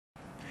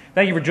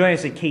Thank you for joining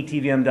us at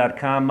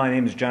KTVM.com. My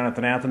name is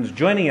Jonathan Athens.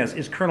 Joining us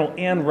is Colonel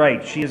Ann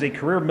Wright. She is a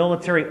career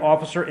military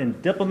officer and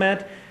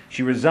diplomat.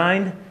 She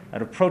resigned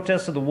out of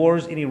protest of the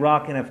wars in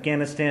Iraq and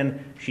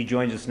Afghanistan. She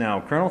joins us now.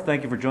 Colonel,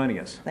 thank you for joining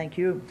us. Thank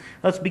you.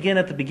 Let's begin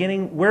at the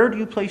beginning. Where do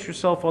you place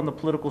yourself on the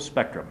political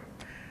spectrum?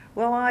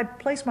 Well, I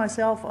place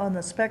myself on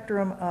the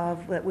spectrum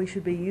of that we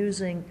should be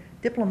using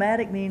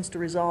diplomatic means to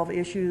resolve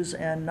issues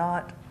and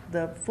not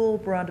the full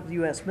brunt of the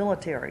U.S.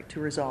 military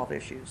to resolve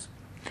issues.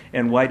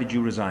 And why did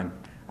you resign?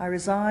 I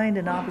resigned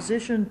in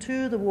opposition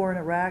to the war in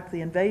Iraq,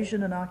 the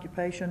invasion and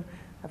occupation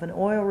of an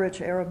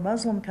oil-rich Arab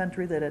Muslim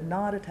country that had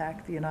not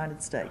attacked the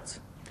United States.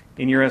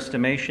 In your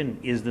estimation,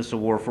 is this a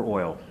war for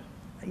oil?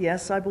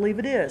 Yes, I believe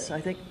it is.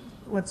 I think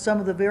when some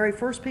of the very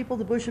first people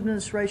the Bush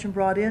administration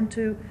brought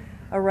into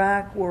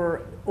Iraq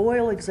were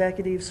oil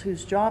executives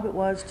whose job it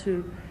was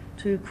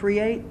to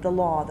create the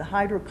law, the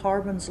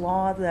hydrocarbons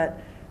law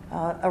that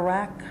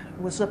Iraq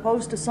was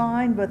supposed to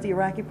sign, but the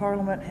Iraqi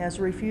parliament has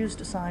refused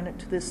to sign it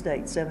to this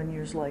date, 7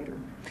 years later.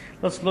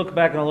 Let's look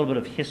back on a little bit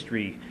of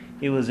history.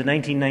 It was in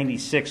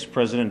 1996,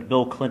 President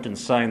Bill Clinton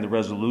signed the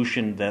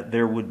resolution that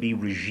there would be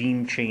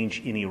regime change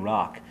in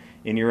Iraq.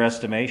 In your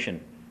estimation,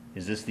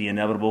 is this the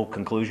inevitable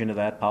conclusion of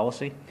that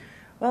policy?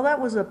 Well,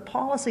 that was a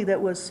policy that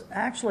was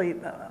actually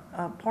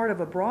part of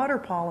a broader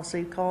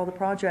policy called the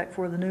Project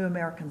for the New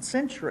American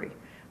Century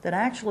that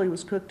actually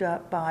was cooked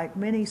up by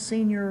many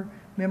senior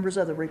members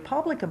of the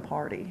Republican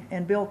Party.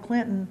 And Bill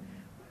Clinton,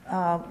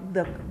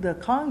 the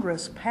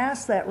Congress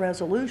passed that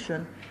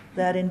resolution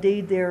that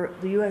indeed the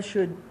U.S.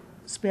 should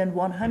spend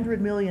 $100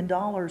 million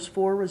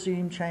for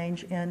regime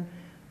change in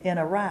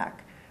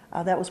Iraq.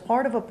 That was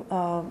part of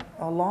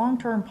a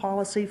long-term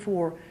policy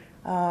for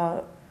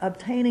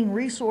obtaining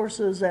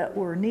resources that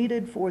were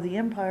needed for the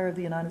empire of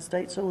the United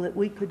States so that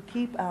we could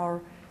keep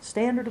our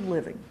standard of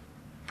living.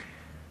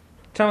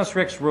 Thomas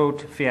Ricks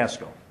wrote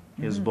Fiasco,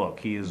 his book.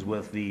 He is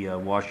with the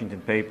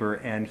Washington paper,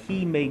 and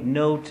he made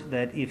note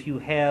that if you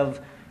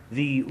have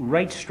the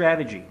right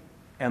strategy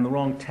and the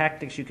wrong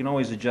tactics, you can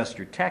always adjust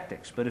your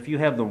tactics. But if you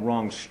have the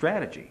wrong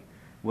strategy,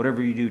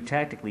 whatever you do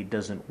tactically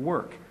doesn't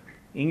work.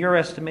 In your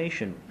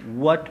estimation,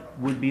 what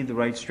would be the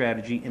right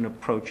strategy in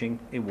approaching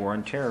a war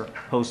on terror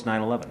post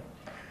 9/11?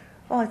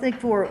 Well, I think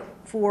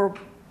for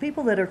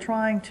people that are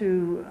trying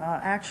to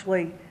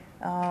actually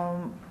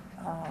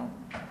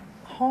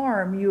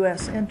harm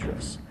U.S.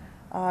 interests,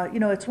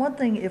 it's one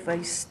thing if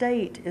a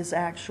state is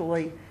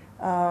actually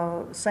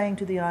saying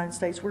to the United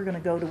States, we're going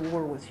to go to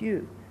war with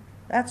you.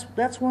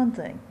 That's one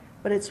thing.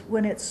 But it's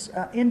when it's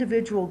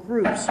individual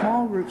groups,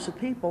 small groups of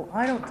people,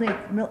 I don't think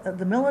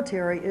the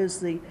military is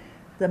the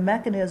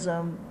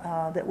mechanism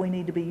that we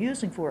need to be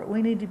using for it.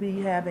 We need to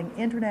be having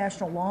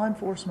international law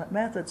enforcement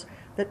methods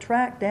that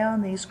track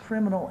down these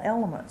criminal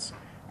elements.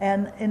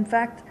 And in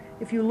fact,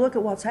 if you look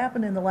at what's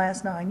happened in the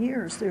last 9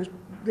 years,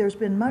 there's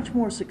been much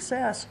more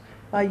success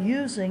by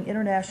using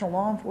international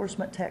law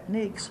enforcement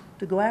techniques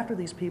to go after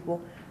these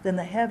people than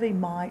the heavy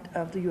might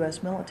of the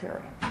U.S.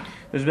 military.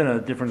 There's been a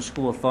different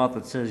school of thought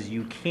that says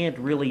you can't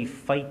really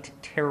fight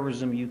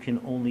terrorism, you can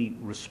only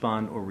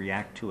respond or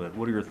react to it.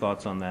 What are your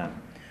thoughts on that?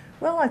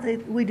 Well, I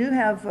think we do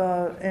have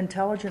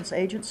intelligence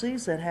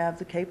agencies that have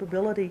the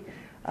capability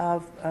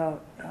of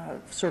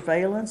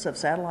surveillance, of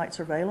satellite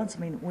surveillance. I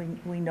mean,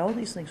 we know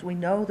these things. We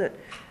know that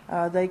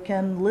they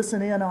can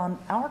listen in on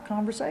our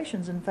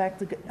conversations. In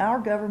fact, our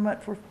government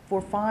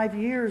for 5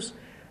 years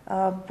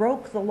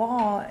broke the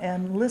law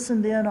and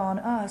listened in on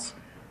us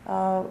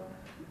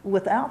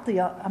without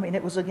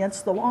it was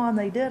against the law and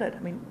they did it. I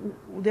mean,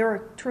 there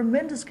are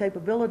tremendous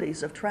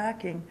capabilities of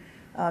tracking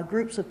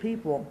groups of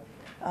people.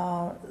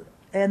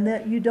 And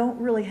that you don't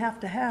really have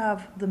to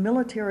have the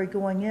military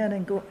going in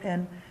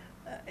and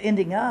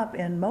ending up,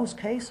 in most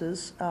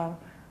cases,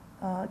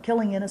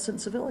 killing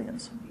innocent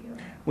civilians.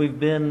 We've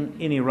been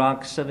in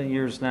Iraq 7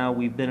 years now.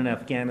 We've been in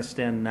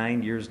Afghanistan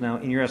 9 years now.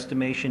 In your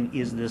estimation,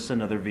 is this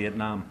another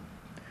Vietnam?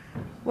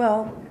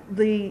 Well,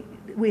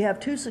 we have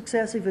two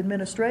successive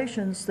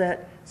administrations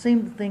that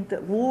seem to think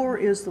that war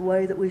is the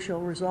way that we shall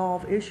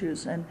resolve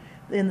issues. And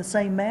in the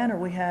same manner,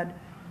 we had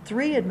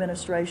 3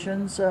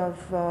 administrations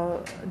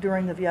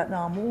during the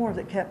Vietnam War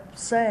that kept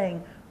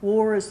saying,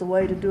 war is the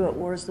way to do it,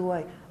 war is the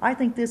way. I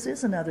think this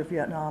is another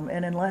Vietnam,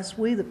 and unless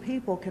we, the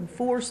people, can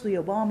force the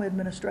Obama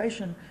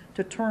administration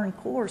to turn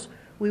course,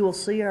 we will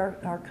see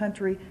our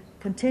country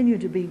continue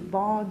to be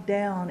bogged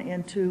down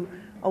into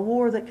a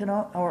war that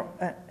or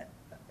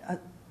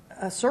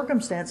a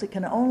circumstance that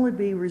can only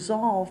be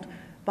resolved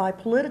by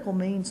political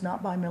means,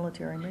 not by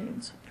military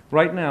means.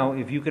 Right now,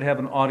 if you could have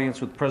an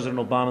audience with President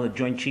Obama, the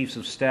Joint Chiefs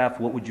of Staff,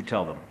 what would you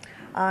tell them?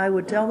 I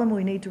would tell them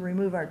we need to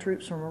remove our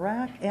troops from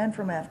Iraq and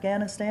from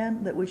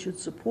Afghanistan, that we should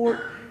support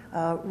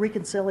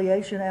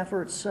reconciliation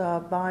efforts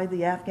by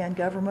the Afghan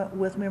government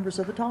with members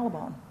of the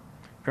Taliban.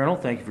 Colonel,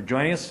 thank you for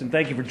joining us, and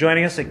thank you for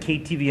joining us at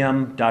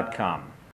KTVM.com.